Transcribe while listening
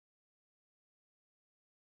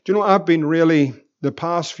Do you know, I've been really, the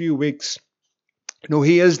past few weeks,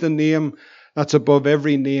 He is the name that's above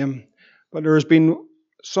every name. But there has been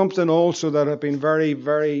something also that I've been very,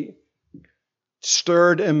 very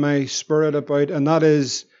stirred in my spirit about, and that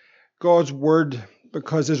is God's Word,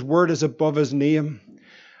 because His Word is above His name.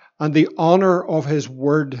 And the honor of His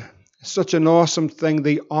Word is such an awesome thing,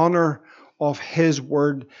 the honor of His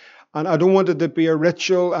Word. And I don't want it to be a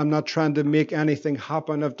ritual. I'm not trying to make anything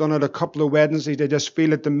happen. I've done it a couple of Wednesdays. I just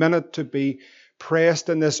feel at the minute to be pressed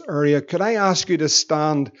in this area. Could I ask you to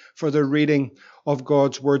stand for the reading of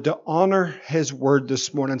God's Word, to honor His Word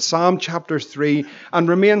this morning? Psalm chapter 3, and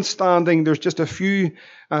remain standing. There's just a few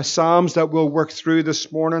Psalms that we'll work through this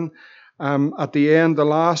morning. At the end, the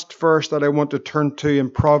last verse that I want to turn to in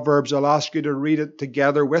Proverbs, I'll ask you to read it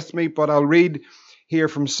together with me, but I'll read here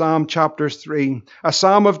from Psalm chapter 3, a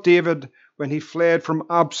psalm of David when he fled from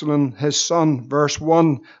Absalom, his son. Verse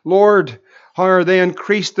 1, Lord, how are they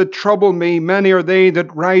increased that trouble me? Many are they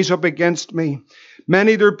that rise up against me.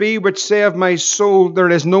 Many there be which say of my soul, there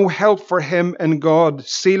is no help for him in God.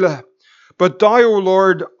 Selah. But thou, O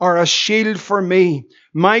Lord, art a shield for me,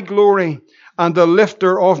 my glory, and the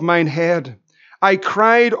lifter of mine head. I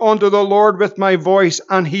cried unto the Lord with my voice,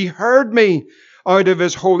 and He heard me out of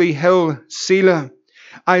His holy hill. Selah.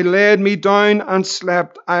 I laid me down and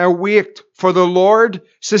slept. I awaked, for the Lord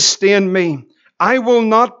sustained me. I will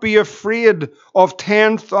not be afraid of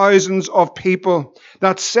 10,000s of people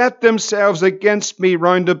that set themselves against me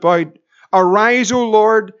round about. Arise, O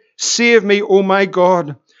Lord, save me, O my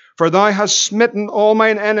God. For thou hast smitten all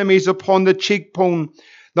mine enemies upon the cheekbone.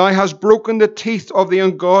 Thou hast broken the teeth of the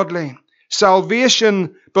ungodly.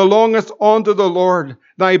 Salvation belongeth unto the Lord.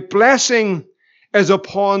 Thy blessing is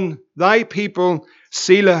upon thy people.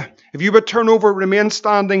 Selah. If you would turn over, remain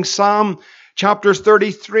standing, Psalm chapter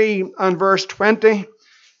 33 and verse 20.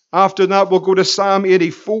 After that, we'll go to Psalm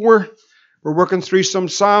 84. We're working through some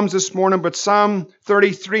Psalms this morning, but Psalm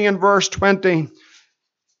 33 and verse 20.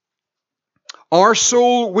 Our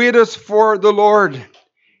soul waiteth for the Lord.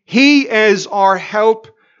 He is our help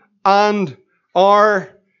and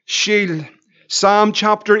our shield. Psalm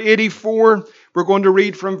chapter 84. We're going to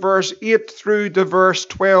read from verse 8 through to verse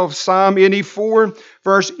 12. Psalm 84,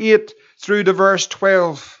 verse 8 through to verse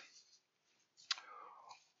 12.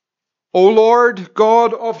 O Lord,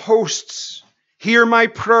 God of hosts, hear my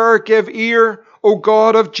prayer, give ear, O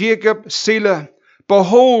God of Jacob, Selah.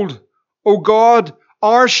 Behold, O God,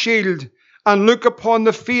 our shield, and look upon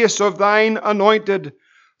the face of thine anointed.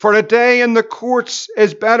 For a day in the courts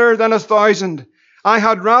is better than 1,000. I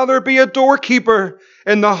had rather be a doorkeeper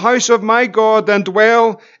in the house of my God than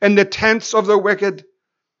dwell in the tents of the wicked.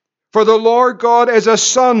 For the Lord God is a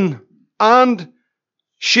sun and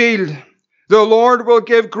shield. The Lord will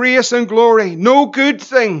give grace and glory. No good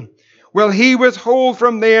thing will He withhold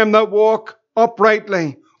from them that walk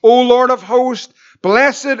uprightly. O Lord of hosts,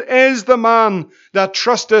 blessed is the man that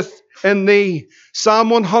trusteth in Thee.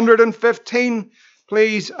 Psalm 115.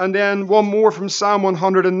 Please, and then one more from Psalm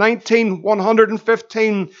 119,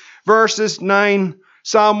 115 verses 9.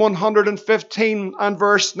 Psalm 115 and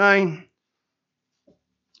verse 9.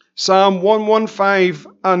 Psalm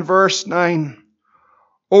 115 and verse 9.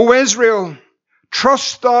 O Israel,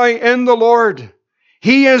 trust thou in the Lord.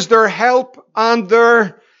 He is their help and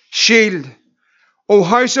their shield. O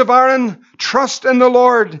house of Aaron, trust in the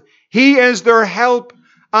Lord. He is their help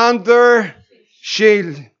and their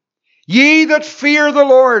shield. Ye that fear the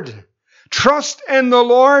Lord, trust in the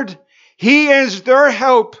Lord. He is their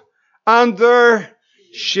help and their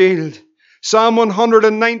shield. Psalm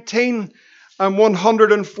 119 and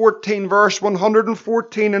 114, verse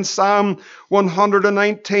 114 and Psalm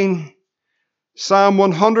 119. Psalm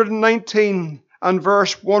 119 and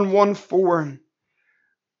verse 114.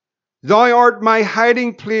 Thou art my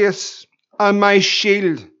hiding place and my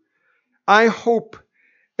shield. I hope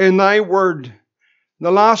in thy word.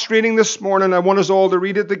 The last reading this morning, I want us all to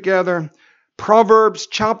read it together. Proverbs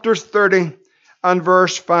chapter 30 and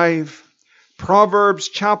verse 5. Proverbs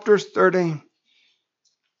chapter 30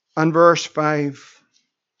 and verse 5.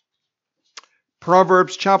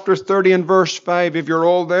 Proverbs chapter 30 and verse 5. If you're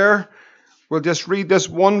all there, we'll just read this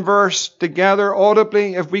one verse together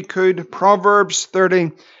audibly if we could. Proverbs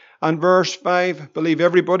 30 and verse 5. I believe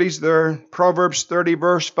everybody's there. Proverbs 30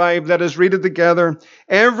 verse 5. Let us read it together.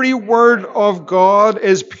 Every word of God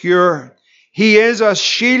is pure. He is a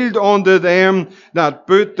shield unto them that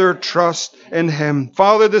put their trust in Him.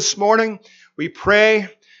 Father, this morning we pray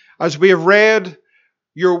as we have read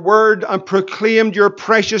your word and proclaimed your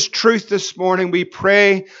precious truth this morning. We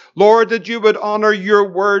pray, Lord, that you would honor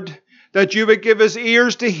your word, that you would give us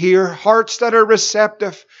ears to hear, hearts that are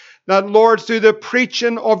receptive, that, Lord, through the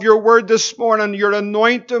preaching of your word this morning, your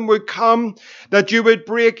anointing would come, that you would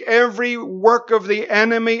break every work of the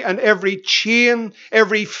enemy and every chain,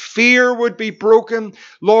 every fear would be broken.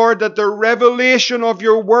 Lord, that the revelation of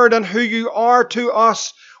your word and who you are to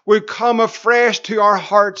us would come afresh to our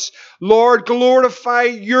hearts. Lord, glorify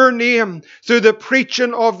your name through the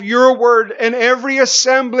preaching of your word in every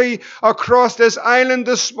assembly across this island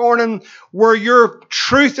this morning where your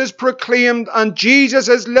truth is proclaimed and Jesus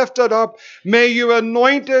is lifted up. May you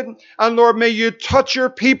anoint it, and Lord, may you touch your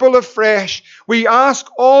people afresh. We ask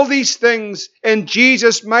all these things in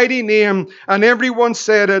Jesus' mighty name, and everyone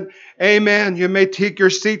said it. Amen. You may take your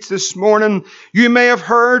seats this morning. You may have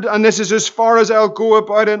heard, and this is as far as I'll go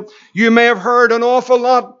about it, you may have heard an awful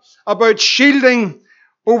lot about shielding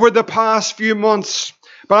over the past few months.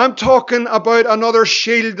 But I'm talking about another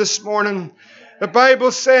shield this morning. The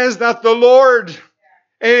Bible says that the Lord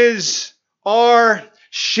is our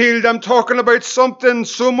shield. I'm talking about something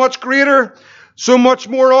so much greater, so much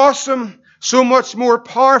more awesome, so much more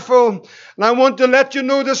powerful. And I want to let you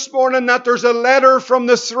know this morning that there's a letter from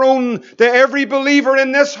the throne to every believer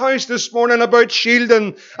in this house this morning about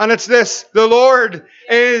shielding. And it's this: the Lord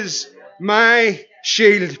is my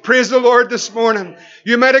shield. Praise the Lord this morning.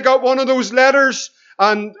 You might have got one of those letters,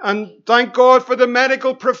 and thank God for the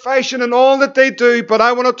medical profession and all that they do. But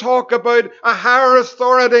I want to talk about a higher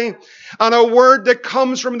authority and a word that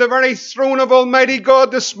comes from the very throne of Almighty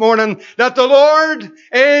God this morning, that the Lord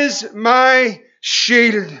is my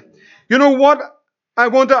shield. You know what I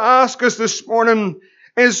want to ask us this morning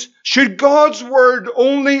is, should God's word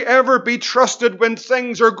only ever be trusted when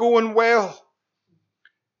things are going well?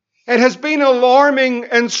 It has been alarming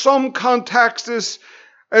in some contexts.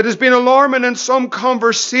 It has been alarming in some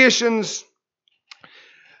conversations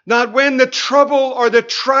that when the trouble or the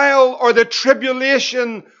trial or the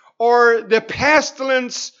tribulation or the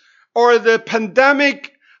pestilence or the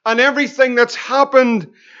pandemic and everything that's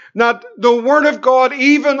happened, that the Word of God,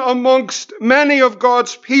 even amongst many of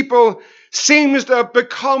God's people, seems to have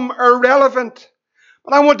become irrelevant.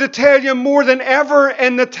 But I want to tell you, more than ever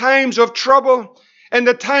in the times of trouble, in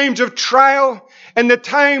the times of trial, in the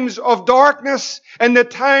times of darkness, in the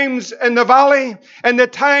times in the valley, in the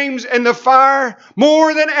times in the fire,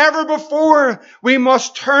 more than ever before, we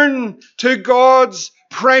must turn to God's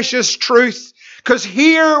precious truth. Because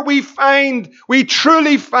here we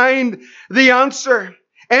truly find the answer.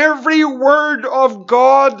 Every word of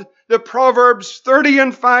God, the Proverbs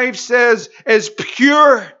 30:5 says, is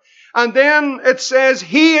pure. And then it says,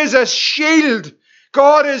 He is a shield.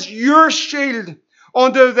 God is your shield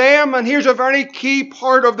unto them. And here's a very key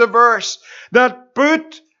part of the verse, that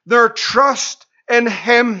put their trust in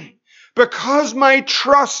Him. Because my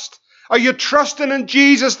trust, are you trusting in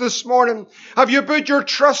Jesus this morning? Have you put your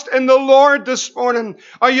trust in the Lord this morning?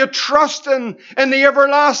 Are you trusting in the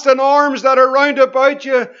everlasting arms that are round about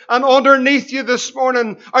you and underneath you this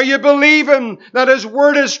morning? Are you believing that His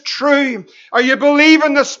word is true? Are you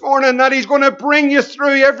believing this morning that He's going to bring you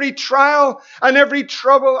through every trial and every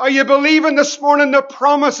trouble? Are you believing this morning the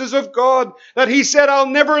promises of God, that He said, I'll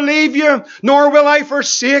never leave you, nor will I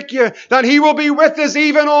forsake you, that He will be with us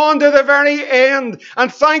even on to the very end?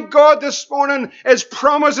 And thank God this morning His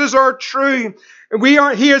promises are true.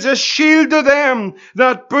 He is a shield to them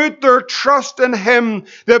that put their trust in Him.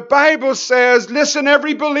 The Bible says, listen,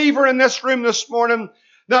 every believer in this room this morning,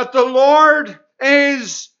 that the Lord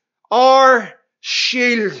is our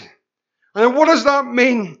shield. And what does that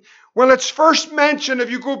mean? Well, it's first mentioned, if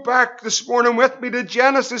you go back this morning with me to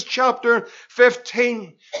Genesis chapter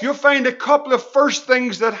 15, you'll find a couple of first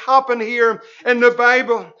things that happen here in the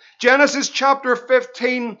Bible. Genesis chapter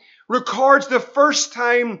 15 records the first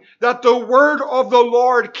time that the word of the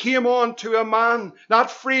Lord came on to a man. That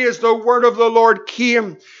phrase, the word of the Lord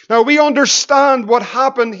came. Now we understand what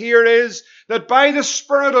happened here is that by the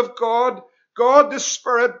Spirit of God, God the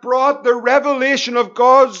Spirit brought the revelation of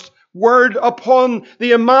God's word upon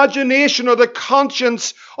the imagination or the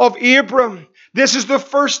conscience of Abram. This is the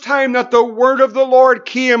first time that the word of the Lord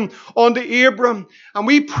came unto Abram. And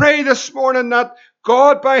we pray this morning that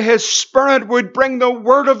God by His Spirit would bring the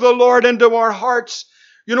word of the Lord into our hearts.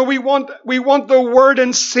 You know, we want the word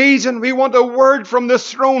in season. We want a word from the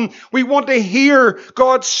throne. We want to hear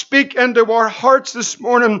God speak into our hearts this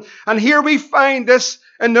morning. And here we find this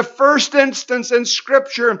in the first instance in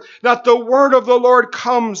Scripture, that the word of the Lord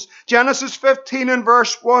comes. Genesis 15 and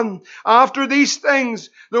verse 1. After these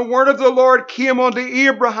things, the word of the Lord came unto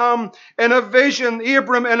Abram in a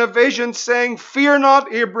vision, saying, Fear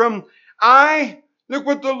not, Abram. Look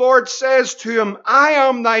what the Lord says to him, I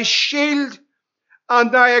am thy shield and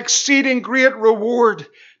thy exceeding great reward.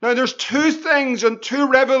 Now there's two things and two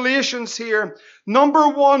revelations here. Number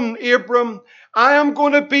one, Abram, I am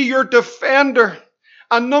going to be your defender.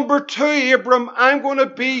 And number two, Abram, I'm going to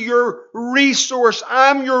be your resource.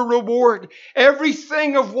 I'm your reward.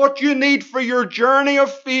 Everything of what you need for your journey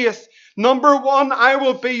of faith. Number one, I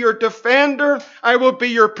will be your defender. I will be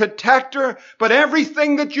your protector. But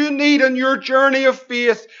everything that you need in your journey of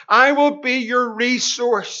faith, I will be your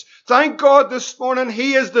resource. Thank God this morning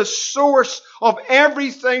He is the source of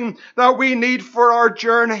everything that we need for our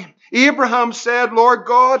journey. Abraham said, Lord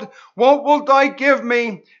God, what wilt thou give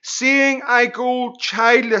me, seeing I go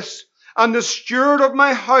childless? And the steward of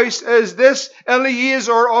my house is this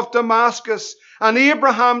Eliezer of Damascus. And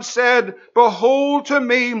Abraham said, behold, to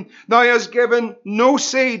me thou hast given no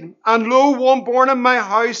seed, and lo, one born in my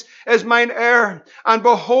house is mine heir. And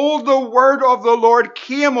behold, the word of the Lord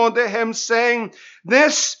came unto him, saying,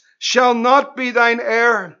 this shall not be thine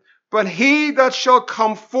heir, but he that shall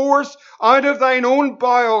come forth out of thine own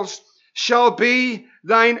bowels shall be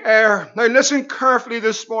thine heir. Now listen carefully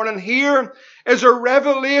this morning. Here is a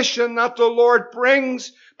revelation that the Lord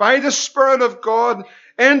brings by the Spirit of God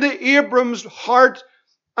into Abram's heart.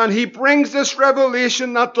 And he brings this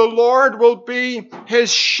revelation that the Lord will be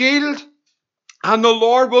his shield and the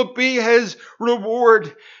Lord will be his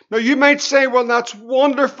reward. Now you might say, well, that's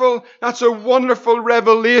wonderful. That's a wonderful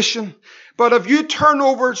revelation. But if you turn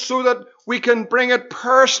over so that we can bring it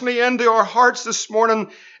personally into our hearts this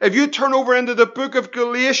morning, if you turn over into the book of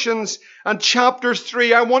Galatians and chapter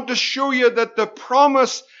 3, I want to show you that the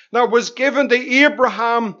promise that was given to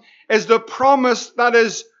Abraham is the promise that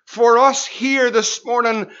is for us here this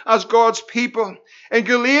morning as God's people. In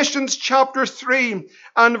Galatians chapter 3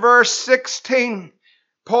 and verse 16,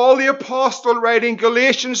 Paul the Apostle writing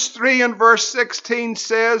Galatians 3 and verse 16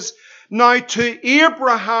 says, now to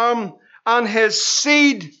Abraham and his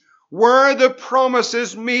seed were the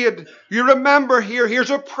promises made. You remember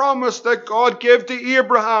here's a promise that God gave to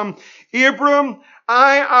Abraham. Abram,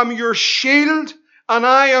 I am your shield and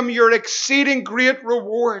I am your exceeding great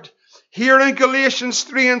reward. Here in Galatians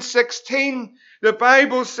 3 and 16, the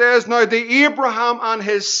Bible says, now to Abraham and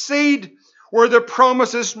his seed were the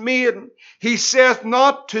promises made. He saith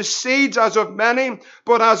not to seeds as of many,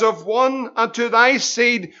 but as of one, and to thy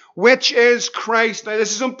seed, which is Christ. Now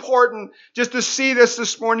this is important just to see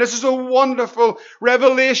this morning. This is a wonderful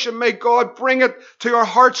revelation. May God bring it to our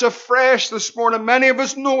hearts afresh this morning. Many of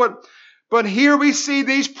us know it. But here we see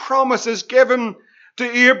these promises given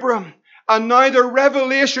to Abram. And now the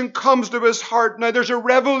revelation comes to his heart. Now there's a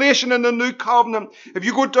revelation in the new covenant. If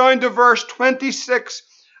you go down to verse 26,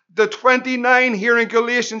 the 29 here in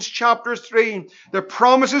Galatians chapter 3, the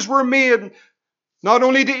promises were made not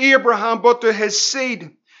only to Abraham, but to his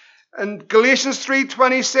seed. And Galatians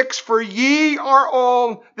 3:26, for ye are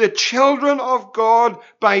all the children of God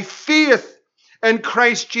by faith in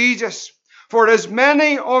Christ Jesus. For as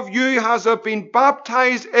many of you as have been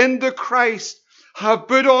baptized into Christ have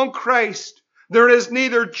put on Christ. There is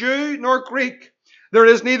neither Jew nor Greek. There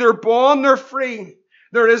is neither bond nor free.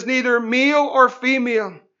 There is neither male or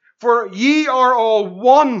female. For ye are all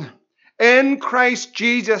one in Christ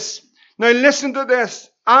Jesus. Now listen to this.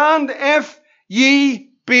 And if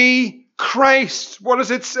ye be Christ, what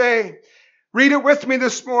does it say? Read it with me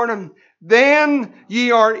this morning. Then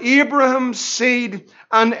ye are Abraham's seed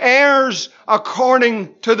and heirs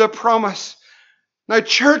according to the promise. Now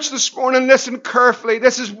church this morning, listen carefully.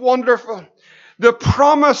 This is wonderful. The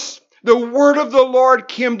promise, the word of the Lord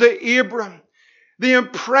came to Abram. The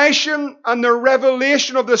impression and the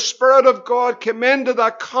revelation of the Spirit of God came into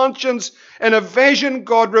that conscience. In a vision,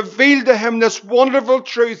 God revealed to him this wonderful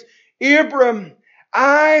truth. Abram,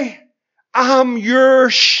 I am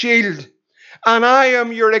your shield, and I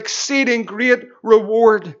am your exceeding great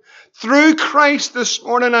reward. Through Christ this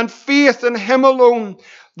morning and faith in Him alone,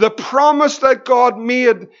 the promise that God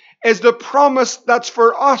made is the promise that's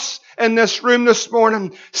for us in this room this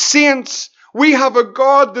morning. Saints, we have a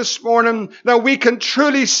God this morning that we can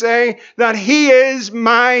truly say that He is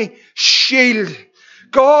my shield.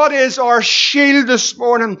 God is our shield this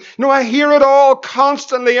morning. You know, I hear it all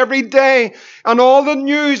constantly, every day, and all the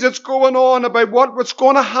news that's going on about what's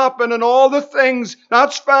going to happen and all the things.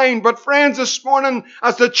 That's fine. But friends, this morning,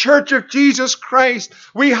 as the Church of Jesus Christ,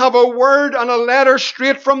 we have a word and a letter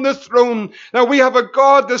straight from the throne. Now we have a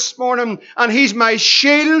God this morning, and He's my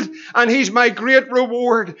shield, and He's my great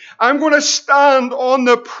reward. I'm going to stand on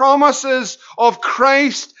the promises of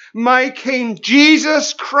Christ, my King.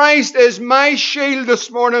 Jesus Christ is my shield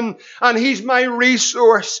this morning, and He's my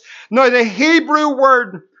resource. Now the Hebrew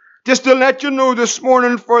word, just to let you know this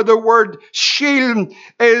morning, for the word shield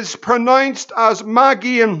is pronounced as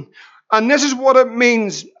Magian. And this is what it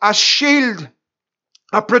means: a shield,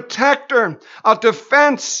 a protector, a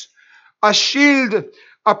defense, a shield,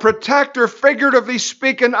 a protector, figuratively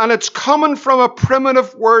speaking, and it's coming from a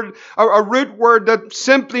primitive word, a root word that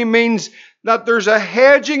simply means that there's a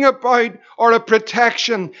hedging about or a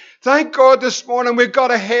protection. Thank God this morning we've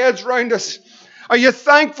got a hedge round us. Are you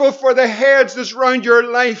thankful for the hedge that's round your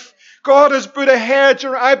life? God has put a hedge,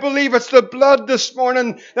 or I believe it's the blood this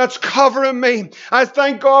morning that's covering me. I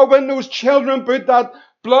thank God when those children put that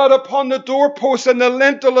blood upon the doorpost and the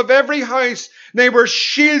lintel of every house, they were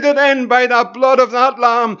shielded in by that blood of that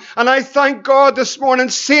lamb. And I thank God this morning,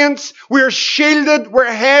 saints, we're shielded,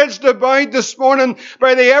 we're hedged about this morning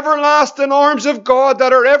by the everlasting arms of God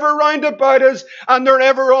that are ever round about us and they're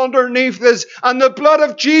ever underneath us. And the blood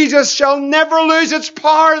of Jesus shall never lose its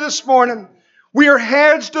power this morning. We are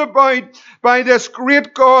hedged about by this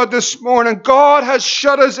great God this morning. God has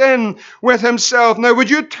shut us in with himself. Now, would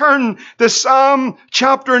you turn to Psalm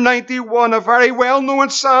chapter 91, a very well-known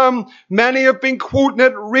psalm. Many have been quoting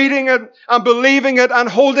it, reading it, and believing it, and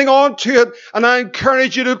holding on to it. And I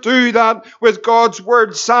encourage you to do that with God's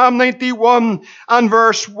word. Psalm 91 and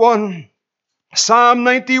verse 1. Psalm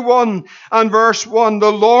 91 and verse 1. The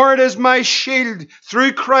Lord is my shield.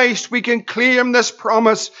 Through Christ we can claim this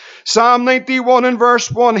promise. Psalm 91 and verse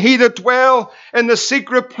 1. He that dwell in the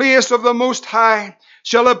secret place of the Most High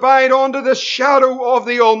shall abide under the shadow of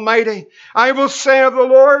the Almighty. I will say of the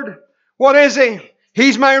Lord, what is he?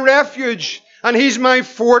 He's my refuge and he's my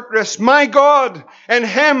fortress. My God, in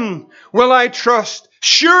him will I trust.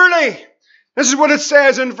 Surely, this is what it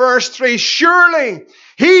says in verse 3. Surely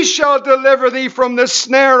he shall deliver thee from the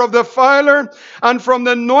snare of the fowler and from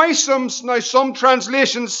the noisome. Now some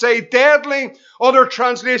translations say deadly. Other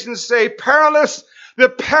translations say perilous. The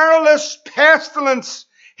perilous pestilence.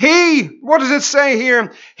 What does it say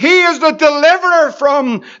here? He is the deliverer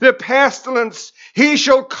from the pestilence. He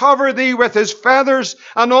shall cover thee with his feathers,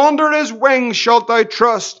 and under his wings shalt thou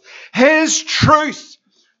trust. His truth.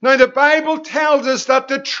 Now the Bible tells us that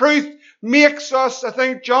the truth makes us, I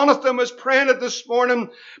think Jonathan was praying it this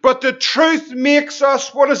morning, but the truth makes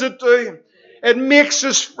us, what does it do? It makes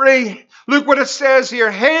us free. Look what it says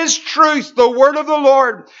here. His truth, the word of the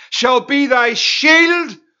Lord, shall be thy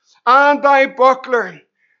shield and thy buckler.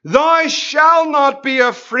 Thou shalt not be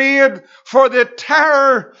afraid for the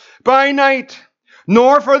terror by night,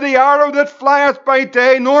 nor for the arrow that flieth by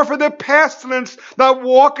day, nor for the pestilence that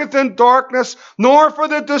walketh in darkness, nor for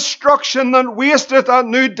the destruction that wasteth at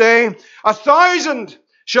noonday. 1,000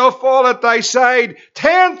 shall fall at thy side,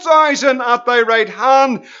 10,000 at thy right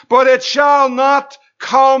hand, but it shall not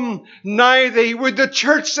come nigh thee. Would the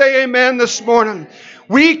church say amen this morning?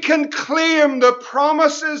 We can claim the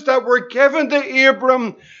promises that were given to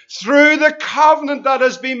Abram through the covenant that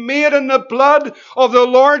has been made in the blood of the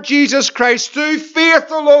Lord Jesus Christ. Through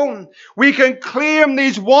faith alone, we can claim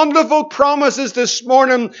these wonderful promises this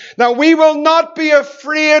morning that we will not be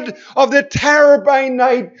afraid of the terror by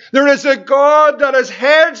night. There is a God that has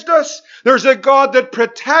hedged us. There's a God that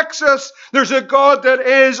protects us. There's a God that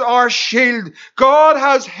is our shield. God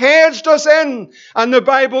has hedged us in, and the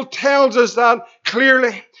Bible tells us that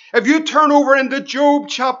clearly. If you turn over into Job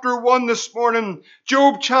chapter 1 this morning,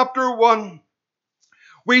 Job chapter 1,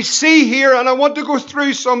 we see here, and I want to go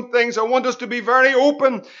through some things. I want us to be very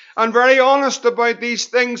open and very honest about these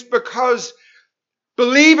things, because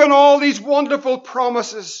believing all these wonderful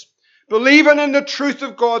promises, believing in the truth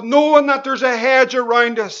of God, knowing that there's a hedge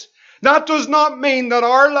around us, that does not mean that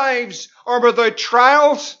our lives are without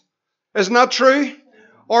trials. Isn't that true?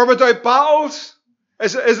 Or without battles.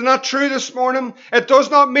 Isn't that true this morning? It does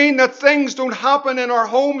not mean that things don't happen in our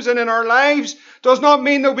homes and in our lives. It does not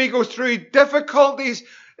mean that we go through difficulties.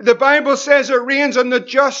 The Bible says it rains on the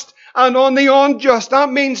just and on the unjust.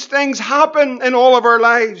 That means things happen in all of our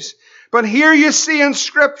lives. But here you see in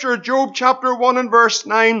Scripture, Job chapter 1 and verse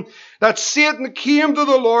 9, that Satan came to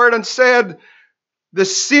the Lord and said,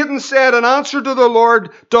 Satan said in answer to the Lord,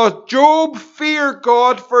 doth Job fear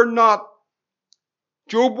God for naught?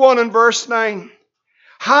 Job 1 and verse 9.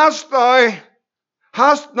 Hast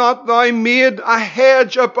not thou made a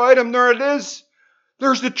hedge about him? There it is.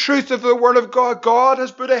 There's the truth of the Word of God. God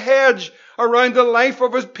has put a hedge around the life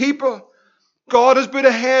of his people. God has put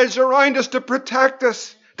a hedge around us to protect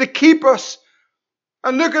us, to keep us.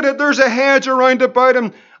 And look at it, there's a hedge around about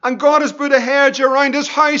him. And God has put a hedge around his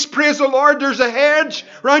house. Praise the Lord, there's a hedge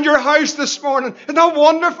around your house this morning. Isn't that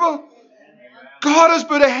wonderful? God has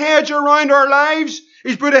put a hedge around our lives.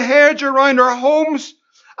 He's put a hedge around our homes.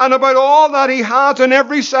 And about all that he has on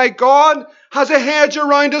every side, God has a hedge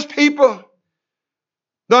around his people.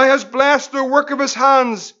 Thou hast blessed the work of his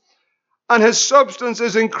hands, and his substance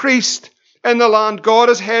is increased in the land. God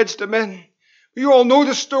has hedged him in. You all know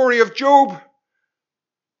the story of Job,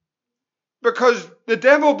 because the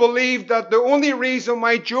devil believed that the only reason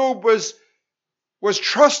why Job was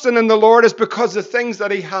trusting in the Lord is because of the things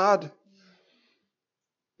that he had.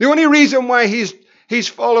 The only reason why he's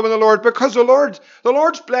following the Lord, because the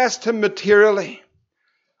Lord's blessed him materially.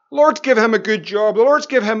 The Lord's given him a good job. The Lord's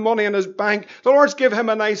given him money in his bank. The Lord's given him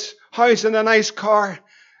a nice house and a nice car.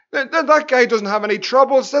 That guy doesn't have any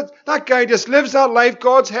troubles. That guy just lives that life.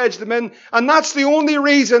 God's hedged him in. And that's the only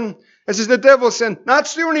reason, this is the devil's sin,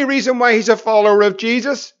 that's the only reason why he's a follower of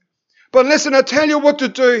Jesus. But listen, I tell you what to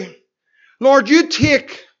do. Lord, you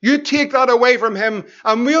take that away from him,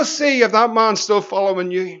 and we'll see if that man's still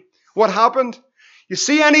following you. What happened? You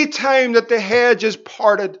see, any time that the hedge is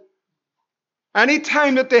parted, any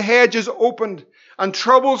time that the hedge is opened and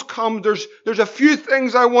troubles come, there's a few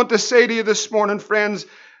things I want to say to you this morning, friends,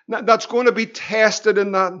 that's going to be tested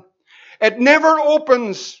in that. It never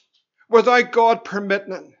opens without God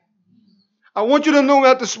permitting it. I want you to know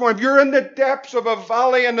that this morning. If you're in the depths of a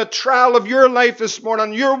valley in the trial of your life this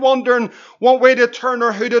morning, you're wondering what way to turn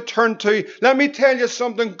or who to turn to, let me tell you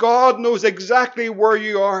something. God knows exactly where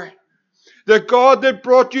you are. The God that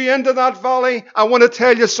brought you into that valley, I want to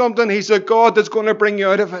tell you something. He's a God that's going to bring you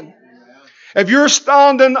out of it. If you're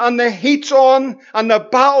standing and the heat's on and the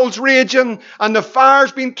battle's raging and the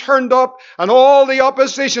fire's been turned up and all the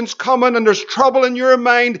opposition's coming and there's trouble in your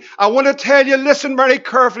mind, I want to tell you, listen very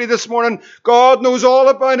carefully this morning. God knows all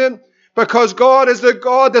about it, because God is the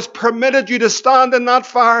God that's permitted you to stand in that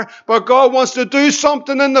fire, but God wants to do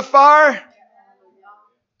something in the fire.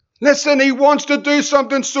 Listen, he wants to do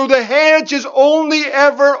something. So the hedge is only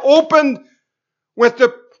ever opened with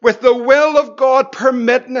the will of God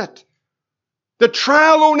permitting it. The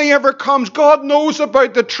trial only ever comes. God knows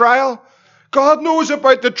about the trial. God knows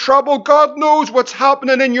about the trouble. God knows what's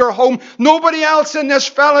happening in your home. Nobody else in this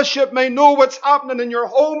fellowship may know what's happening in your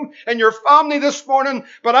home and your family this morning.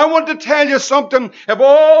 But I want to tell you something. If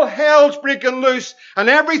all hell's breaking loose and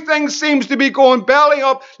everything seems to be going belly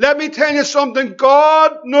up, let me tell you something.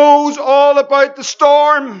 God knows all about the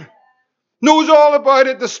storm. Knows all about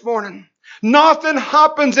it this morning. Nothing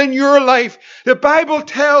happens in your life. The Bible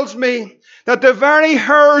tells me that the very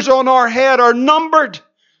hairs on our head are numbered.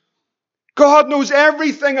 God knows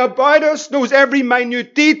everything about us, knows every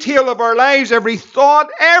minute detail of our lives, every thought,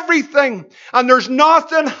 everything. And there's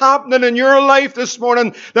nothing happening in your life this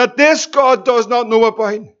morning that this God does not know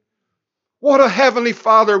about. What a heavenly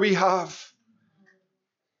Father we have.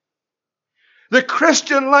 The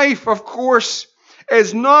Christian life, of course,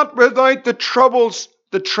 is not without the troubles,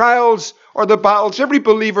 the trials, or the battles. Every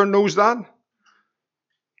believer knows that.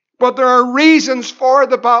 But there are reasons for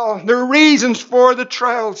the battle. There are reasons for the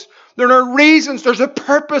trials. There are reasons. There's a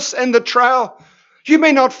purpose in the trial. You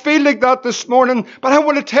may not feel like that this morning, but I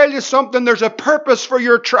want to tell you something. There's a purpose for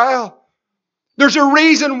your trial. There's a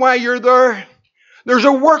reason why you're there. There's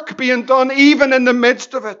a work being done even in the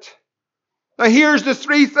midst of it. Now here's the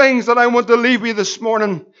three things that I want to leave you this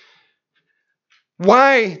morning.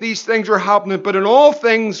 Why these things are happening, but in all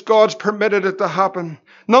things, God's permitted it to happen.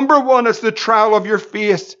 Number one is the trial of your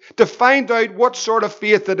faith, to find out what sort of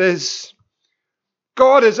faith it is.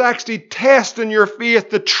 God is actually testing your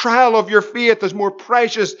faith. The trial of your faith is more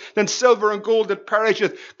precious than silver and gold that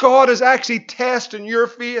perisheth. God is actually testing your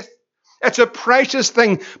faith. It's a precious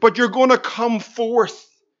thing, but you're going to come forth.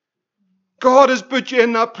 God has put you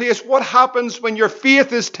in that place. What happens when your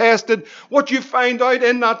faith is tested? What you find out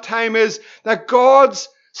in that time is that God's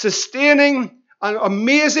sustaining and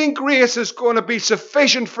amazing grace is going to be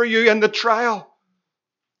sufficient for you in the trial.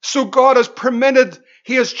 So God has permitted,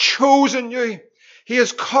 He has chosen you. He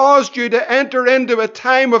has caused you to enter into a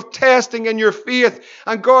time of testing in your faith.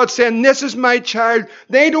 And God's saying, this is my child.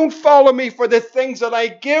 They don't follow me for the things that I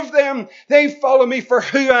give them. They follow me for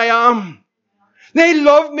who I am. They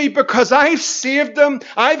love me because I've saved them,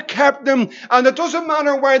 I've kept them, and it doesn't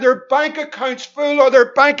matter whether their bank account's full or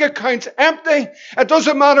their bank account's empty. It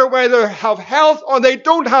doesn't matter whether they have health or they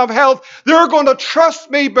don't have health. They're going to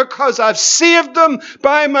trust me because I've saved them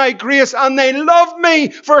by my grace, and they love me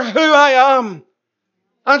for who I am.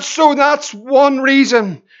 And so that's one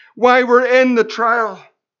reason why we're in the trial.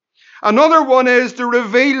 Another one is to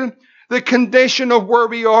reveal the condition of where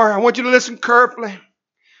we are. I want you to listen carefully.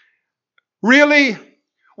 Really,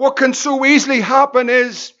 what can so easily happen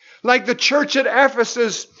is, like the church at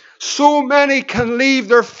Ephesus, so many can leave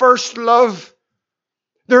their first love.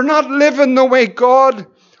 They're not living the way God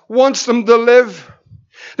wants them to live.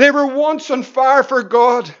 They were once on fire for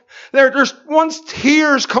God. There's once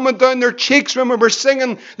tears coming down their cheeks when we were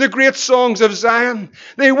singing the great songs of Zion.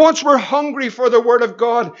 They once were hungry for the Word of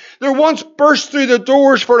God. They once burst through the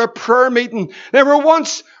doors for a prayer meeting. They were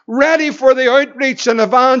once ready for the outreach and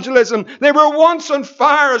evangelism. They were once on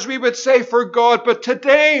fire, as we would say, for God. But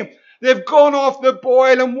today, they've gone off the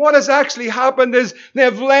boil, and what has actually happened is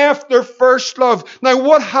they've left their first love. Now,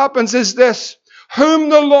 what happens is this. Whom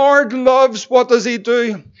the Lord loves, what does He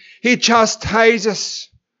do? He chastises.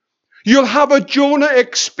 You'll have a Jonah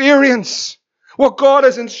experience. What God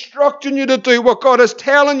is instructing you to do, what God is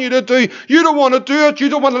telling you to do. You don't want to do it. You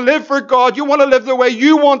don't want to live for God. You want to live the way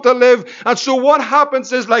you want to live. And so what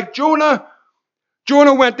happens is, like Jonah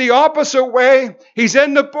went the opposite way. He's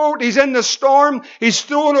in the boat. He's in the storm. He's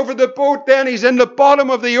thrown over the boat. Then he's in the bottom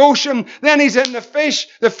of the ocean. Then he's in the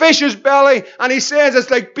fish's belly. And he says it's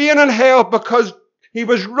like being in hell, because he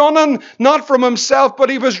was running not from himself, but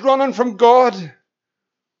he was running from God.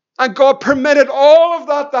 And God permitted all of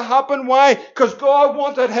that to happen. Why? Because God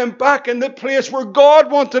wanted him back in the place where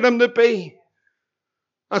God wanted him to be.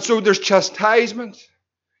 And so there's chastisement.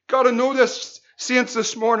 Got to know this, saints,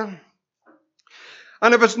 this morning.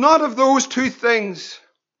 And if it's not of those two things,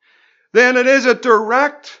 then it is a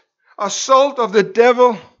direct assault of the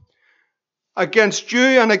devil against you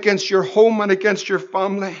and against your home and against your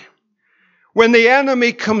family. When the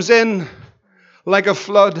enemy comes in like a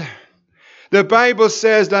flood, the Bible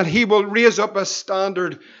says that he will raise up a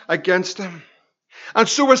standard against him. And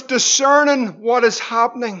so it's discerning what is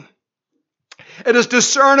happening. It is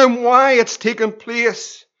discerning why it's taken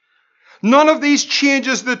place. None of these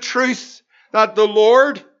changes the truth that the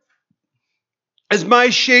Lord is my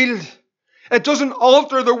shield. It doesn't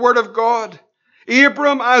alter the word of God.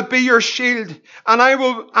 Abram, I'll be your shield, and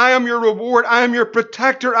I am your reward. I am your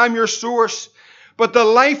protector. I'm your source. But the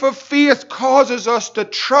life of faith causes us to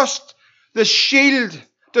trust the shield,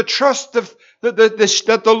 to trust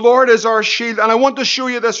that the Lord is our shield. And I want to show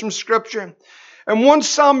you this from Scripture. In 1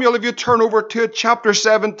 Samuel, if you turn over to it, chapter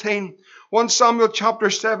 17. 1 Samuel chapter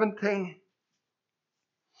 17.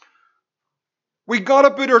 We got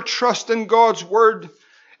to put our trust in God's word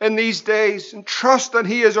in these days and trust that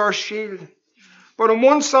He is our shield. But in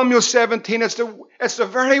 1 Samuel 17, it's a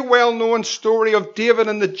very well-known story of David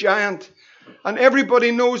and the giant. And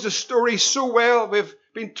everybody knows the story so well. We've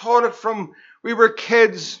been taught it from we were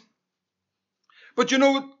kids. But you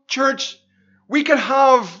know, church, we can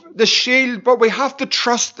have the shield, but we have to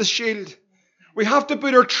trust the shield. We have to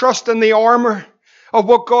put our trust in the armor of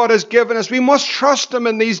what God has given us. We must trust Him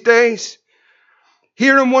in these days.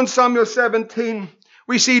 Here in 1 Samuel 17,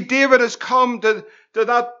 we see David has come to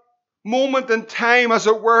that moment in time, as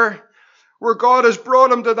it were, where God has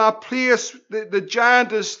brought him to that place. The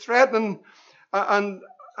giant is threatening, and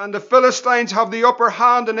the Philistines have the upper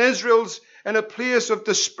hand, and Israel's in a place of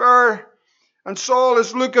despair. And Saul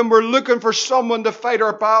is we're looking for someone to fight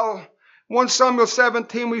our battle. 1 Samuel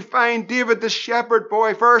 17, we find David the shepherd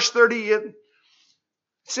boy. Verse 38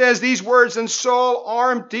 says these words, and Saul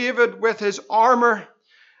armed David with his armor,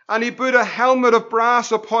 and he put a helmet of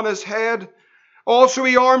brass upon his head. Also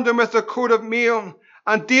he armed him with a coat of mail,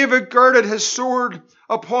 and David girded his sword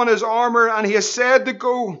upon his armor, and he said to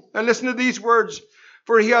go. And listen to these words,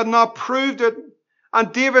 for he had not proved it.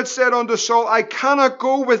 And David said unto Saul, I cannot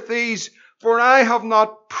go with these, for I have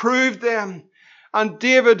not proved them. And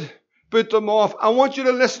David put them off. I want you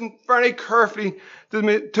to listen very carefully to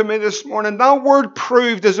me this morning. That word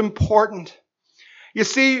proved is important. You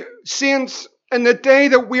see, saints, in the day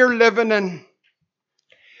that we're living in,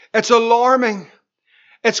 it's alarming.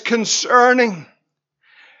 It's concerning.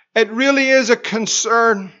 It really is a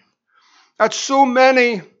concern that so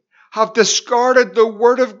many have discarded the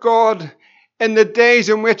Word of God in the days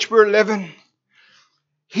in which we're living.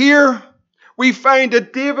 Here we find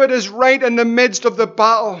that David is right in the midst of the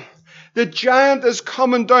battle. The giant is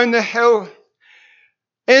coming down the hill.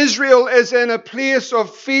 Israel is in a place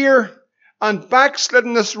of fear and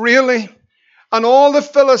backslidenness, really. And all the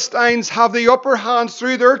Philistines have the upper hand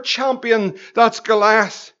through their champion, that's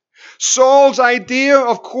Goliath. Saul's idea,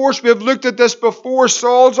 of course, we have looked at this before,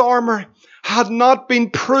 Saul's armor had not been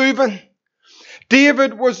proven.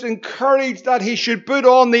 David was encouraged that he should put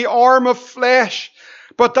on the arm of flesh,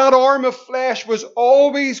 but that arm of flesh was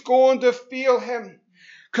always going to fail him.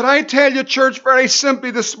 Could I tell you, church, very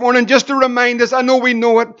simply this morning, just to remind us, I know we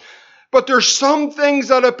know it, but there's some things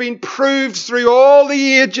that have been proved through all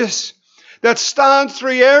the ages, that stand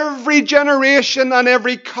through every generation and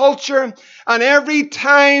every culture And every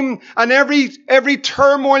time and every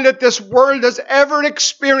turmoil that this world has ever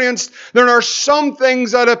experienced, there are some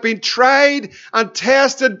things that have been tried and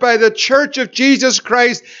tested by the Church of Jesus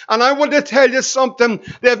Christ. And I want to tell you something.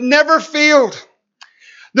 They've never failed.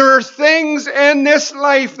 There are things in this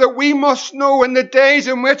life that we must know in the days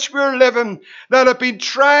in which we're living that have been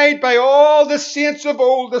tried by all the saints of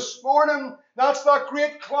old. This morning, that's that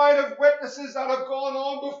great cloud of witnesses that have gone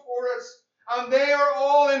on before us. And they are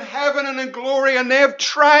all in heaven and in glory, and they've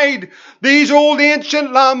tried these old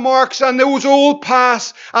ancient landmarks and those old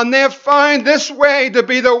paths, and they've found this way to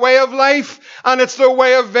be the way of life, and it's the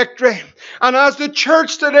way of victory. And as the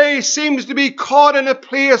church today seems to be caught in a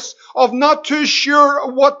place of not too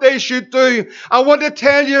sure what they should do, I want to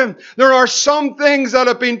tell you, there are some things that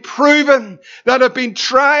have been proven, that have been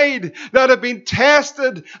tried, that have been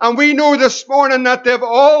tested, and we know this morning that they've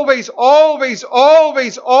always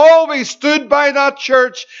stood by that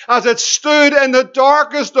church as it stood in the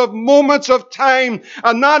darkest of moments of time.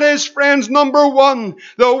 And that is, friends, number one,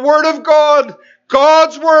 the Word of God.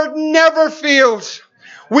 God's Word never fails.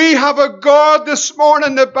 We have a God this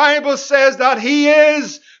morning, the Bible says that He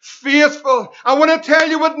is faithful. I want to tell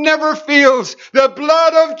you, it never fails. The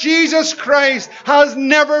blood of Jesus Christ has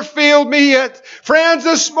never failed me yet. Friends,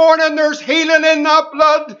 this morning there's healing in that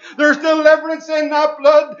blood. There's deliverance in that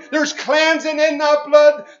blood. There's cleansing in that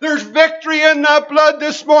blood. There's victory in that blood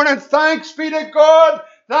this morning. Thanks be to God.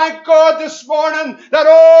 Thank God this morning that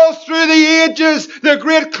all through the ages, the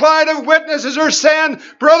great cloud of witnesses are saying,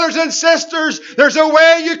 brothers and sisters, there's a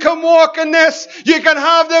way you can walk in this. You can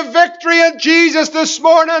have the victory in Jesus this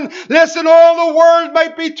morning. Listen, all the world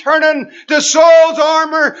might be turning to Saul's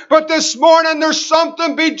armor, but this morning there's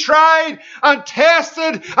something being tried and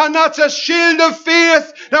tested, and that's a shield of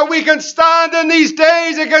faith that we can stand in these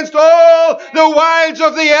days against all the wiles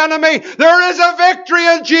of the enemy. There is a victory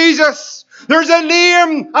in Jesus. There's a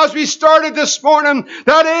name, as we started this morning,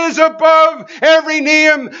 that is above every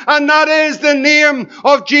name, and that is the name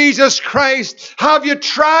of Jesus Christ. Have you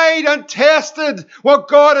tried and tested what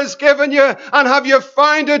God has given you, and have you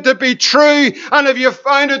found it to be true, and have you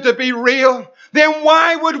found it to be real? Then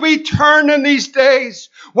why would we turn in these days?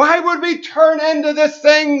 Why would we turn into the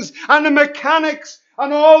things and the mechanics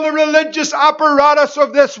and all the religious apparatus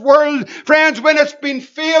of this world, friends, when it's been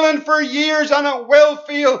failing for years and it will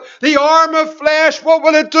fail? The arm of flesh, what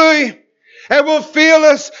will it do? It will fail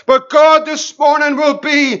us, but God this morning will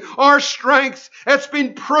be our strength. It's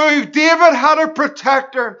been proved. David had a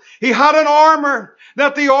protector. He had an armor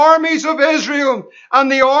that the armies of Israel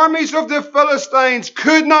and the armies of the Philistines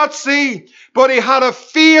could not see, but he had a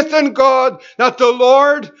faith in God that the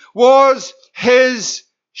Lord was his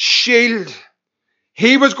shield.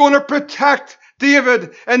 He was going to protect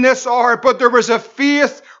David in this hour, but there was a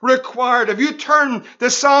faith required. If you turn to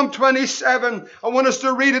Psalm 27, I want us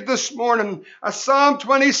to read it this morning. Psalm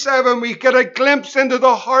 27, we get a glimpse into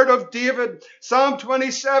the heart of David. Psalm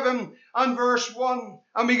 27 and verse 1.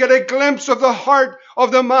 And we get a glimpse of the heart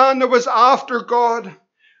of the man that was after God.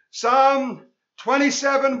 Psalm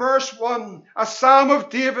 27 verse 1, a psalm of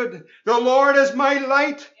David. The Lord is my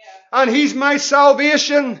light and He's my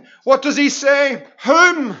salvation. What does he say?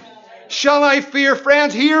 Whom shall I fear?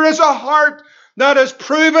 Friends, here is a heart that is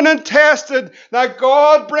proven and tested that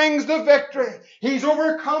God brings the victory. He's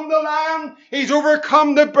overcome the lion. He's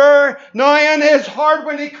overcome the bear. Now in his heart,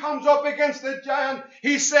 when he comes up against the giant,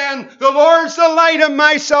 he's saying, the Lord's the light of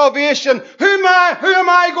my salvation. Who am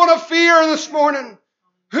I going to fear this morning?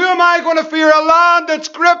 Who am I going to fear? A land that's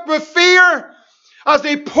gripped with fear, as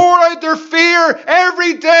they pour out their fear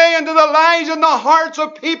every day into the lives and the hearts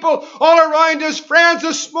of people all around us. Friends,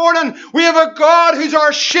 this morning, we have a God who's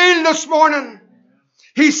our shield this morning.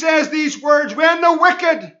 He says these words, when the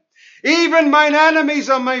wicked, even mine enemies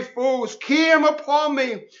and my foes, came upon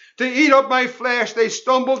me to eat up my flesh, they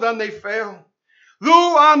stumbled and they fell.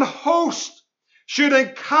 Though an host should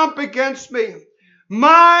encamp against me,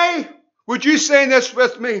 would you say this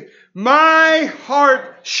with me? My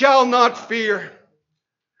heart shall not fear.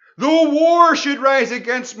 Though war should rise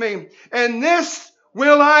against me, in this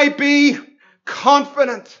will I be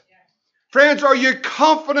confident. Friends, are you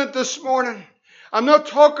confident this morning? I'm not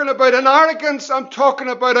talking about an arrogance. I'm talking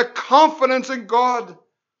about a confidence in God.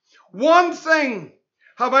 One thing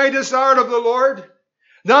have I desired of the Lord,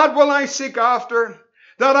 that will I seek after,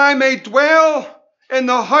 that I may dwell in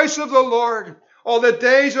the house of the Lord all the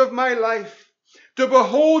days of my life, to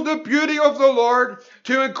behold the beauty of the Lord,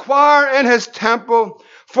 to inquire in His temple.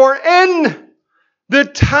 For in the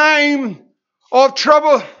time of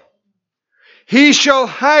trouble, He shall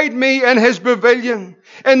hide me in His pavilion.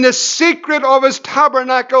 In the secret of His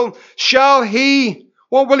tabernacle shall He,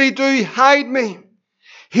 What will he do? Hide me.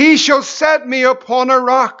 He shall set me upon a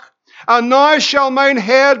rock. And now shall mine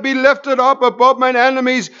head be lifted up above mine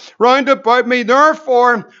enemies round about me.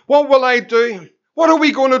 Therefore, what will I do? What are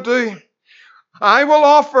we going to do? I will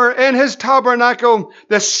offer in his tabernacle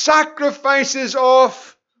the sacrifices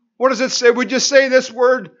of, what does it say? Would you say this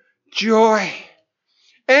word? Joy.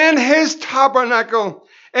 In his tabernacle,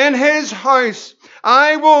 in his house,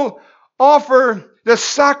 I will offer the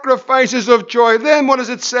sacrifices of joy. Then what does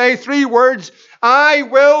it say? 3 words. I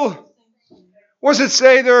will. What does it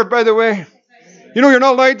say there, by the way? You know you're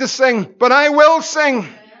not allowed to sing, but I will sing.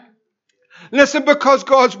 Listen, because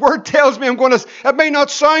God's word tells me it may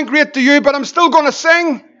not sound great to you, but I'm still going to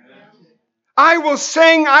sing. I will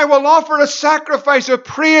sing. I will offer a sacrifice of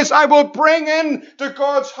praise. I will bring in to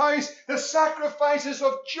God's house the sacrifices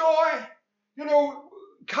of joy. You know,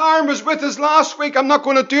 Karen was with us last week. I'm not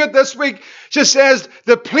going to do it this week. She says,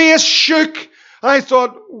 the place shook. I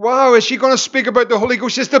thought, wow, is she going to speak about the Holy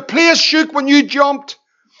Ghost? She says, the place shook when you jumped.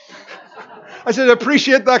 I said, I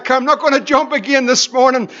appreciate that, Karen. I'm not going to jump again this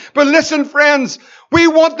morning. But listen, friends, we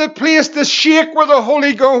want the place to shake with the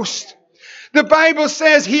Holy Ghost. The Bible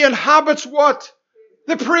says he inhabits what?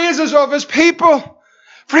 The praises of his people.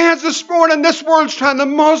 Friends, this morning, this world's trying to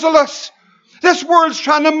muzzle us. This world's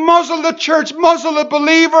trying to muzzle the church, muzzle the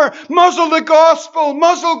believer, muzzle the gospel,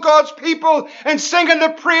 muzzle God's people, and singing the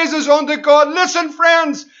praises unto God. Listen,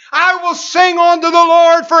 friends, I will sing unto the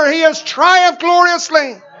Lord, for he has triumphed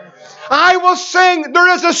gloriously. I will sing.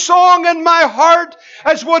 There is a song in my heart.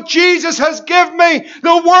 It's what Jesus has given me.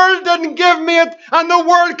 The world didn't give me it, and the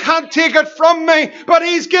world can't take it from me. But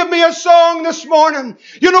he's given me a song this morning.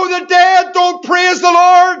 You know, the dead don't praise the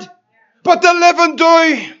Lord, but the living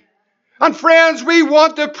do. And friends, we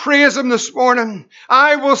want to praise him this morning.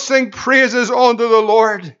 I will sing praises unto the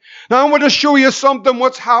Lord. Now I want to show you something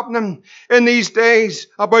what's happening in these days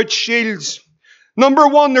about shields. Number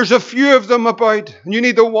 1, there's a few of them about. And you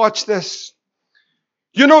need to watch this.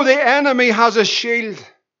 You know, the enemy has a shield.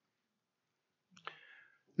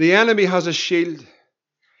 The enemy has a shield.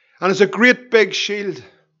 And it's a great big shield.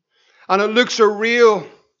 And it looks a real.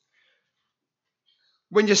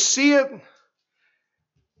 When you see it,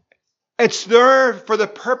 it's there for the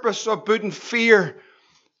purpose of putting fear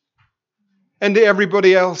into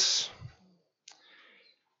everybody else.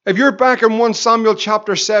 If you're back in 1 Samuel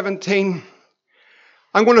chapter 17,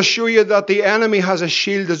 I'm going to show you that the enemy has a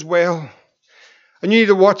shield as well. And you need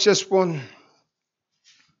to watch this one.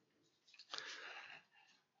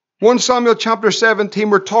 1 Samuel chapter 17,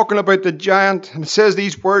 we're talking about the giant. And it says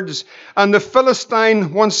these words, and the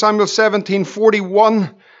Philistine, 1 Samuel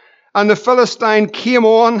 17:41, and the Philistine came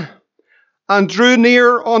on and drew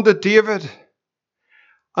near unto David.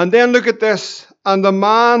 And then look at this. And the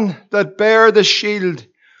man that bare the shield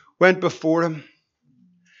went before him.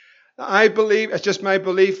 I believe, it's just my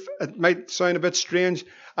belief, it might sound a bit strange.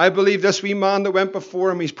 I believe this wee man that went before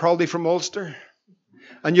him, he's probably from Ulster.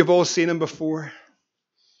 And you've all seen him before.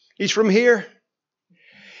 He's from here.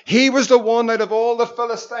 He was the one out of all the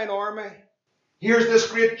Philistine army. Here's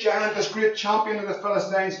this great giant, this great champion of the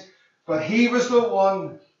Philistines. But he was the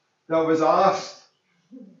one that was asked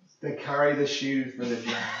to carry the shield for the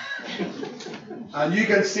giant. And you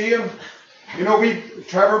can see him. You know,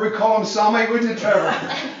 Trevor would call him Sammy, wouldn't you, Trevor?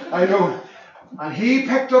 I know. And he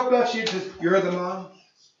picked up that shield and says, you're the man.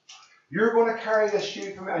 You're going to carry this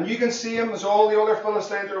shield for me. And you can see him as all the other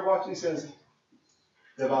Philistines are watching. He says,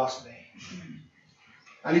 they've asked me.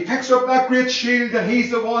 And he picks up that great shield and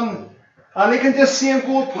he's the one. And you can just see him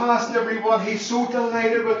go past everyone. He's so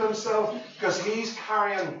delighted with himself because he's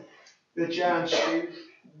carrying the giant shield.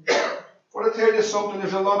 I want to tell you something.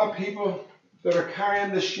 There's a lot of people that are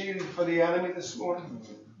carrying the shield for the enemy this morning.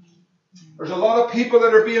 There's a lot of people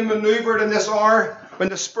that are being maneuvered in this hour when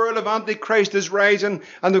the spirit of Antichrist is rising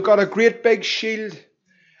and they've got a great big shield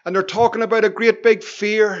and they're talking about a great big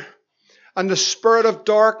fear and the spirit of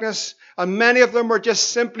darkness. And many of them are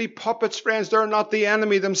just simply puppets, friends. They're not the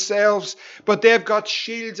enemy themselves, but they've got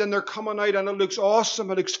shields and they're coming out and it looks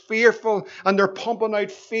awesome. It looks fearful and they're pumping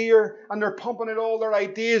out fear and they're pumping out all their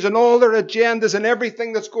ideas and all their agendas and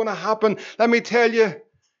everything that's going to happen. Let me tell you,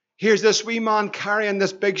 here's this wee man carrying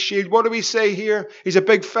this big shield. What do we say here? He's a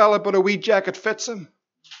big fella, but a wee jacket fits him.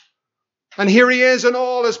 And here he is in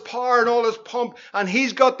all his power and all his pump. And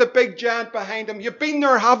he's got the big giant behind him. You've been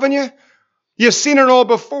there, haven't you? You've seen it all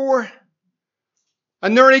before.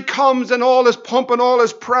 And there he comes in all his pomp and all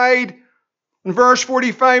his pride. In verse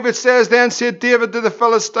 45 it says, then said David to the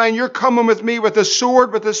Philistine, you're coming with me with a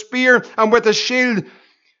sword, with a spear, and with a shield.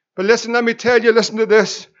 But listen, let me tell you, listen to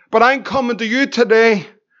this. But I'm coming to you today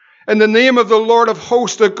in the name of the Lord of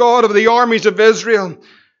hosts, the God of the armies of Israel,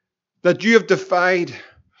 that you have defied.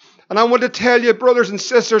 And I want to tell you, brothers and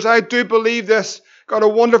sisters, I do believe this. Got a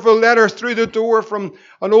wonderful letter through the door from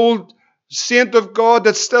an old saint of God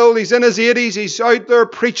that still, he's in his 80s. He's out there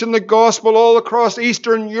preaching the gospel all across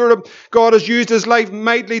Eastern Europe. God has used his life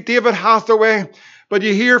mightily, David Hathaway. But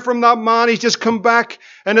you hear from that man, he's just come back.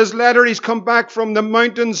 In his letter, he's come back from the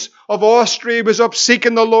mountains of Austria. He was up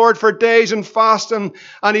seeking the Lord for days and fasting.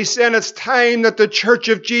 And he's saying it's time that the Church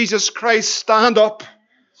of Jesus Christ stand up.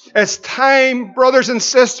 It's time, brothers and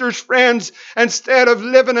sisters, friends, instead of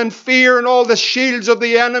living in fear and all the shields of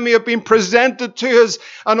the enemy have been presented to us,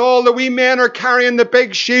 and all the wee men are carrying the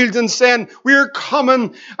big shields and saying, we're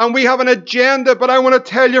coming and we have an agenda. But I want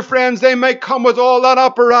to tell you, friends, they might come with all that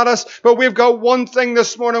apparatus, but we've got one thing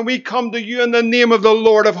this morning. We come to you in the name of the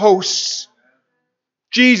Lord of hosts,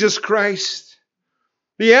 Jesus Christ.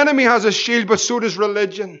 The enemy has a shield, but so does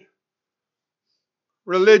religion.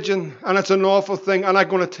 Religion, and it's an awful thing. And I'm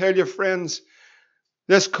going to tell you, friends,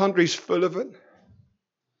 this country's full of it.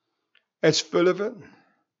 It's full of it.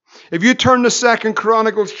 If you turn to 2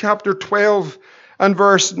 Chronicles chapter 12 and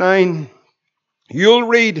verse 9, you'll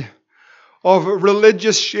read of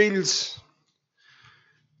religious shields.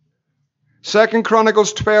 2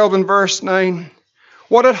 Chronicles 12 and verse 9.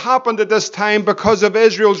 What had happened at this time because of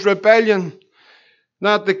Israel's rebellion,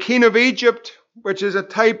 that the king of Egypt, which is a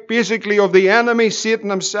type basically of the enemy, Satan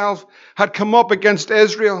himself, had come up against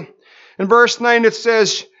Israel. In verse 9 it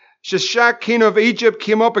says, Shishak, king of Egypt,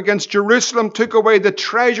 came up against Jerusalem, took away the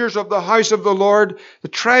treasures of the house of the Lord, the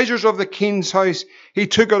treasures of the king's house. He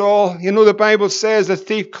took it all. You know, the Bible says the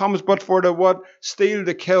thief comes but for to what? Steal,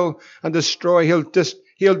 to kill, and destroy. He'll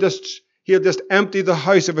just empty the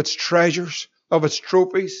house of its treasures, of its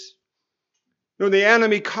trophies. You know, the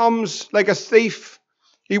enemy comes like a thief.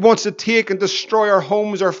 He wants to take and destroy our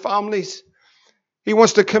homes, our families. He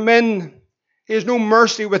wants to come in. He has no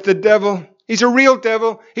mercy with the devil. He's a real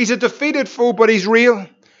devil. He's a defeated foe, but he's real. You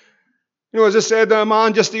know, as I said to a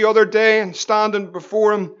man just the other day, and standing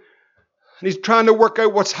before him, and he's trying to work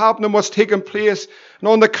out what's happening, what's taking place. And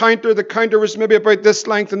on the counter was maybe about this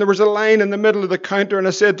length, and there was a line in the middle of the counter. And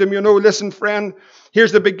I said to him, you know, listen, friend,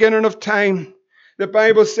 here's the beginning of time. The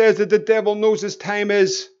Bible says that the devil knows his time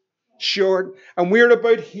is short, and we're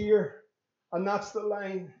about here, and that's the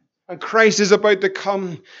line, and Christ is about to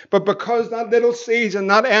come. But because that little season,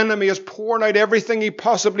 that enemy is pouring out everything he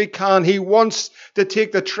possibly can, he wants to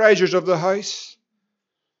take the treasures of the house.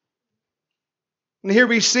 And here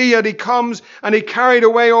we see it. He comes and he carried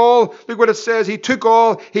away all. Look what it says. He took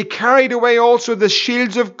all. He carried away also the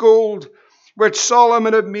shields of gold which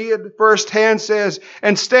Solomon had made. Verse 10 says,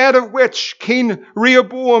 instead of which King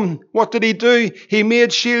Rehoboam, what did he do? He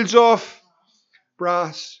made shields of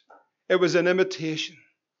brass. It was an imitation.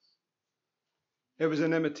 It was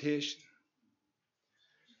an imitation.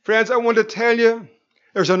 Friends, I want to tell you,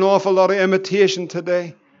 there's an awful lot of imitation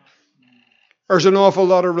today. There's an awful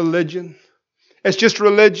lot of religion. It's just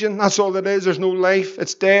religion. That's all it is. There's no life.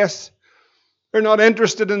 It's death. They're not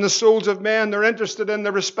interested in the souls of men. They're interested in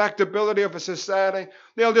the respectability of a society.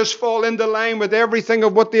 They'll just fall into line with everything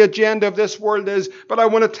of what the agenda of this world is. But I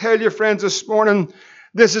want to tell you, friends, this morning,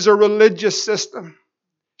 this is a religious system.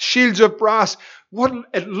 Shields of brass.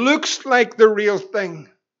 It looks like the real thing.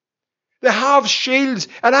 They have shields.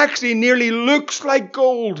 It actually nearly looks like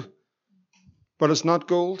gold. But it's not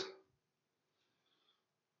gold.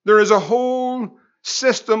 There is a whole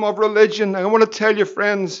system of religion. I want to tell you,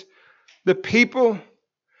 friends, the people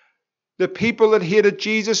that hated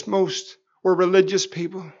Jesus most were religious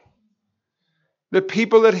people. The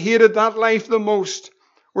people that hated that life the most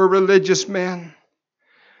were religious men.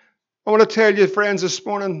 I want to tell you, friends, this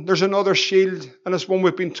morning, there's another shield, and it's one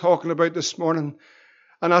we've been talking about this morning,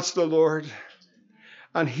 and that's the Lord.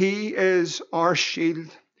 And He is our shield.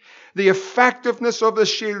 The effectiveness of the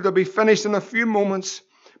shield will be finished in a few moments.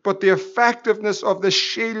 But the effectiveness of the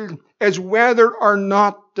shield is whether or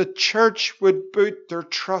not the church would put their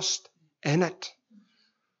trust in it.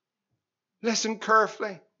 Listen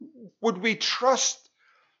carefully. Would we trust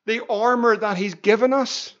the armor that He's given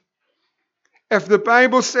us? If the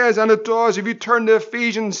Bible says, and it does, if you turn to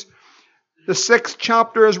Ephesians, the 6th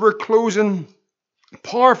chapter as we're closing,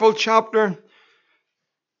 powerful chapter.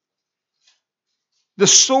 The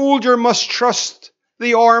soldier must trust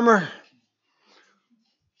the armor.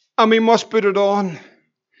 And we must put it on.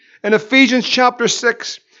 In Ephesians chapter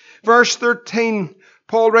 6, verse 13,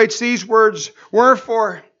 Paul writes these words,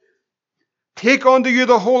 wherefore, take unto you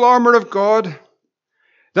the whole armor of God,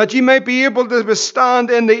 that ye may be able to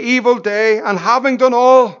withstand in the evil day, and having done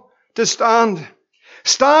all, to stand.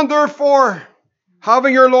 Stand therefore,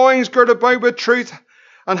 Having your loins girded about with truth,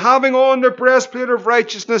 and having on the breastplate of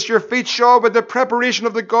righteousness, your feet shod with the preparation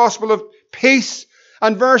of the gospel of peace.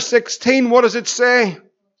 And verse 16, what does it say?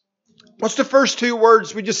 What's the first two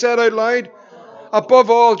words? Would you say it out loud?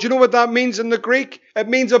 Above all. Do you know what that means in the Greek? It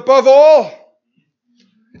means above all.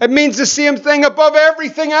 It means the same thing, above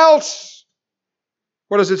everything else.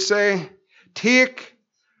 What does it say? Take,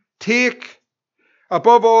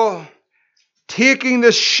 above all, taking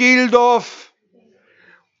the shield off.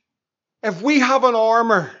 If we have an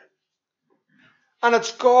armor, and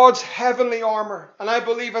it's God's heavenly armor, and I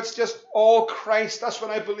believe it's just all Christ, that's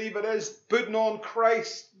what I believe it is, putting on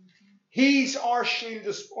Christ. He's our shield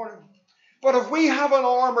this morning. But if we have an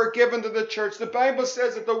armor given to the church, the Bible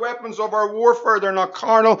says that the weapons of our warfare, they're not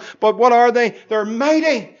carnal, but what are they? They're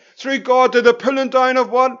mighty through God to the pulling down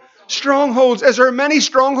of what? Strongholds. Is there many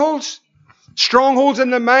strongholds? Strongholds in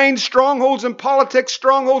the mind, strongholds in politics,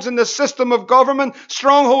 strongholds in the system of government,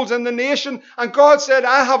 strongholds in the nation. And God said,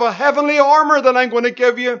 I have a heavenly armor that I'm going to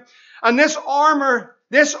give you. And this armor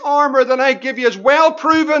that I give you is well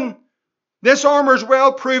proven. This armor is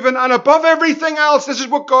well proven. And above everything else, this is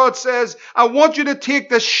what God says. I want you to take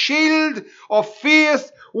the shield of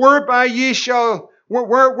faith wherewith ye shall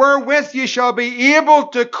be able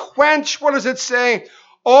to quench, what does it say?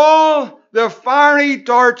 All the fiery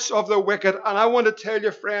darts of the wicked. And I want to tell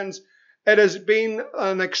you, friends, it has been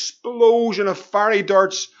an explosion of fiery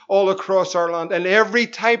darts all across our land. In every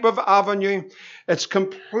type of avenue, it's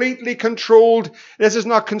completely controlled. This is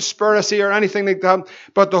not conspiracy or anything like that.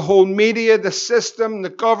 But the whole media, the system, the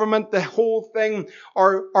government, the whole thing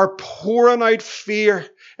are pouring out fear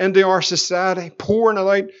into our society. Pouring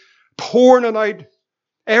it out.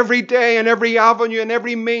 Every day and every avenue and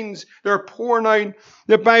every means, they're pouring out.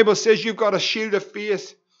 The Bible says you've got a shield of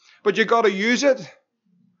faith, but you've got to use it.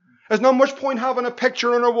 There's not much point having a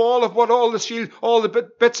picture on a wall of what all the shield, all the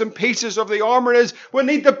bits and pieces of the armor is. We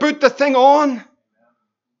need to put the thing on.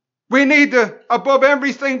 We need to, above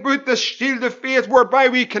everything, put the shield of faith whereby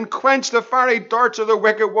we can quench the fiery darts of the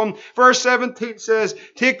wicked one. Verse 17 says,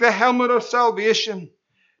 take the helmet of salvation.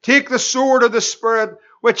 Take the sword of the Spirit,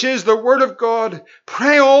 which is the word of God.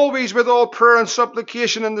 Pray always with all prayer and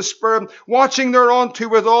supplication in the Spirit, watching thereunto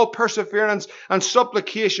with all perseverance and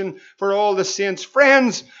supplication for all the saints.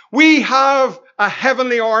 Friends, we have a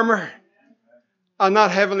heavenly armor, and that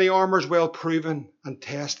heavenly armor is well proven and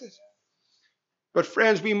tested. But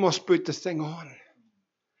friends, we must put the thing on.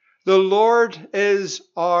 The Lord is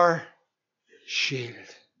our shield.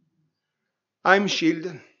 I'm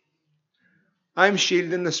shielding. I'm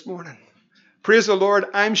shielding this morning. Praise the Lord,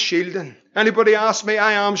 I'm shielding. Anybody ask me,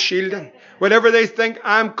 I am shielding. Whatever they think,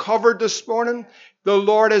 I'm covered this morning. The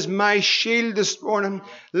Lord is my shield this morning.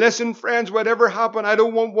 Listen, friends, whatever happened, I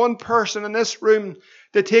don't want one person in this room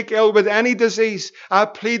to take ill with any disease. I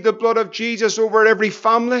plead the blood of Jesus over every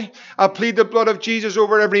family. I plead the blood of Jesus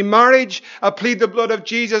over every marriage. I plead the blood of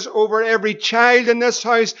Jesus over every child in this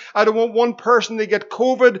house. I don't want one person to get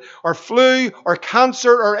COVID or flu or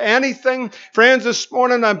cancer or anything. Friends, this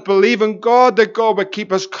morning I'm believing God that God would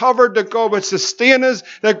keep us covered, that God would sustain us,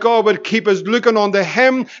 that God would keep us looking unto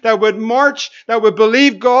Him, that would march, that would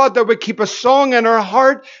believe God, that would keep a song in our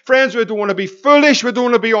heart. Friends, we don't want to be foolish. We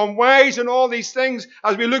don't want to be unwise and all these things.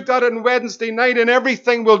 As we looked at it on Wednesday night and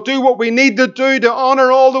everything, we'll do what we need to do to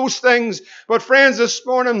honor all those things. But friends, this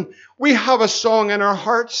morning, we have a song in our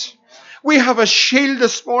hearts. We have a shield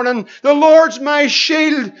this morning. The Lord's my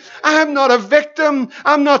shield. I am not a victim.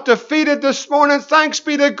 I'm not defeated this morning. Thanks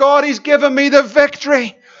be to God. He's given me the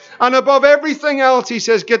victory. And above everything else, He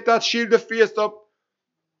says, get that shield of faith up.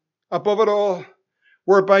 Above it all,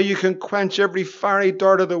 whereby you can quench every fiery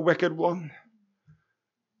dart of the wicked one.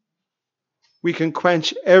 We can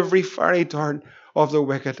quench every fiery dart of the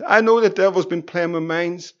wicked. I know the devil's been playing with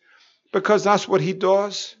minds because that's what he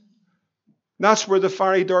does. That's where the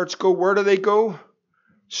fiery darts go. Where do they go?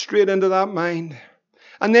 Straight into that mind.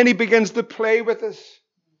 And then he begins to play with us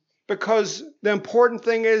because the important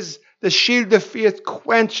thing is the shield of faith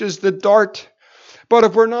quenches the dart. But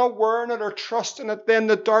if we're not wearing it or trusting it, then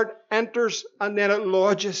the dart enters and then it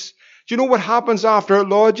lodges. Do you know what happens after it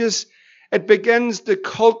lodges? It begins to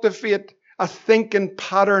cultivate a thinking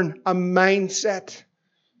pattern, a mindset.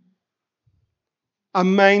 A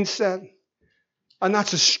mindset. And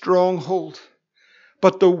that's a stronghold.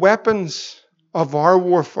 But the weapons of our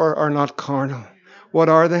warfare are not carnal. What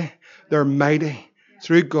are they? They're mighty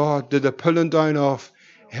through God to the pulling down of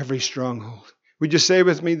every stronghold. Would you say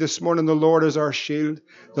with me this morning, the Lord is our shield?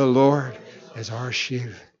 The Lord is our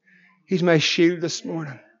shield. He's my shield this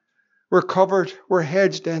morning. We're covered. We're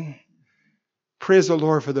hedged in. Praise the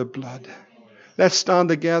Lord for the blood. Let's stand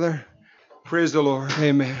together. Praise the Lord.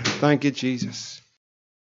 Amen. Thank you, Jesus.